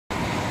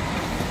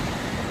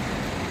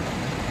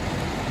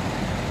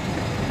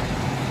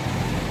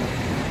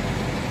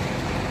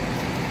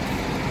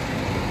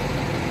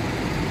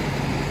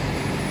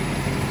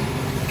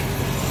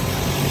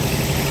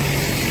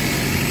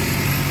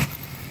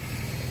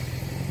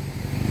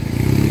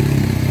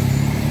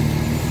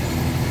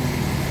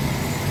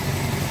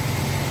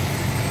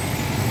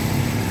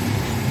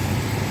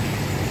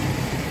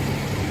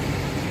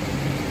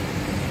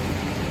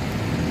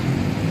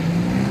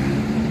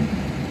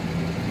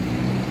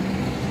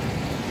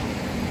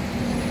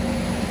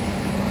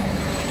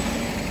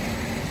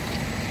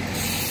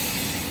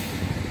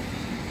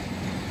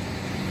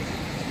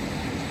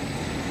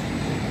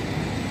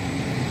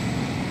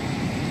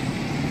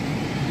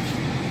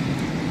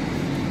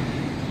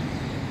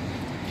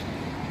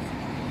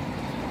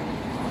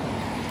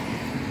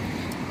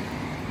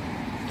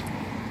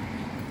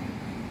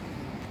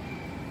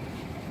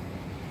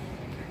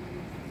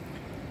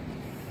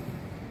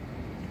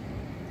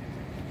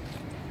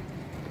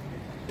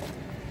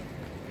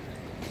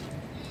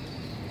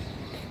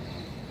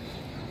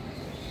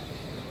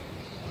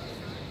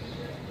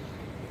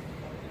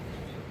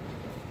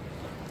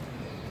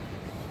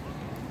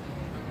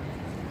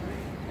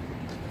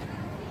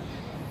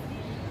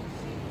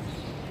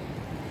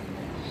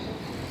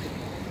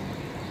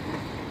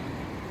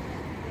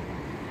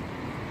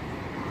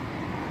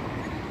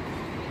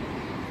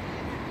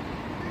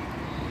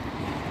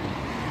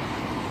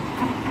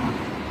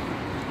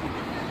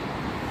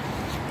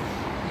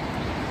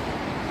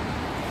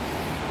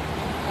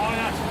I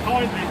ask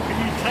kindly, can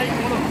you take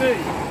one of me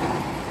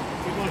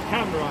with my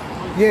camera?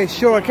 Yeah,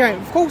 sure I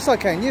can. Of course I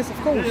can. Yes, of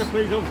course. Yeah,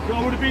 please. I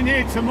would have been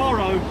here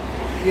tomorrow.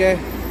 Yeah.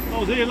 I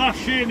was here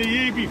last year and the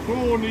year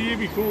before and the year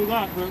before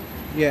that, but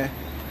Yeah.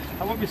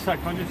 I won't be a sec.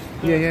 I just.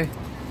 Yeah.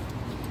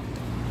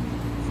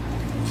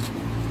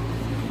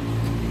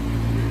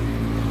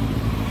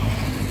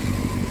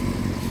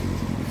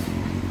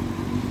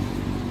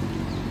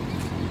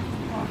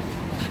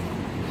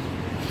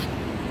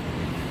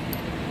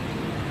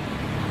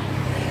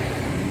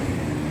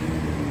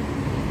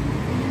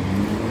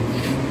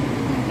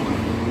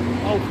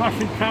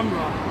 Old-fashioned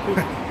camera.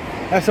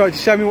 That's all right,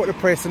 just show me what to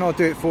press and I'll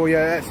do it for you.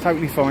 That's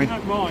totally fine. You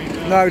don't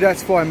mind? No,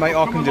 that's fine, mate.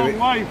 I can do it.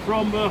 Come a long way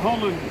from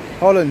Holland.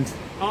 Holland.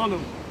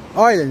 Arnhem.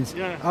 Ireland?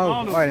 Yeah. Oh,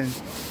 Arnhem.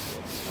 Ireland.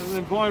 And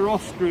then via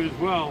Austria as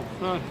well.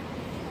 So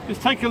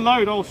just take a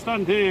load. I'll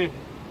stand here.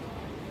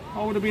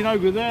 I would have been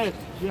over there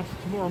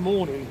tomorrow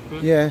morning.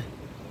 But Yeah.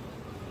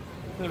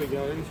 there we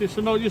go. It's just,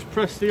 and I'll just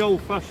press the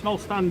old-fashioned. I'll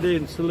stand here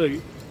and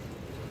salute.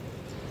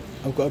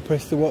 I've got to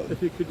press the what?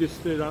 If you could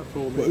just do that for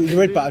me. What, the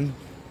red button?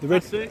 The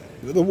red. That's it.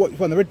 The what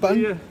one? The red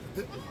button?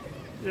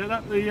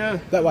 Yeah,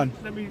 that one.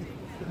 Let me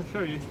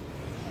show you.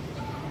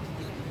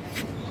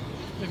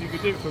 If you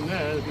could do it from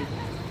there.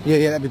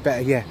 Yeah, that'd be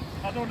better. Yeah.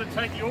 I don't want to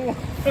take your.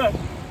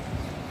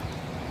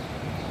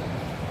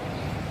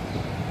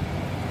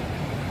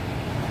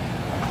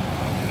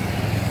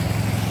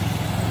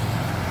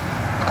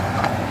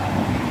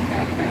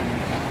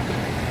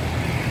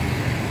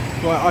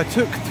 Right, I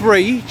took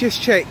 3.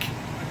 Just check.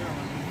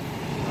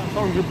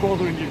 Sorry for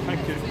bothering you.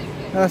 Thank you.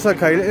 That's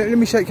okay. Let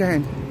me shake your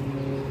hand.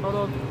 Hold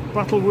on.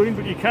 Battle wound,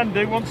 but you can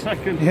do. 1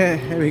 second. Yeah,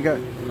 here we go.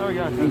 There we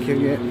go. Thank you.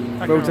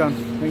 Yeah. Well done.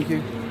 Thank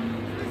you.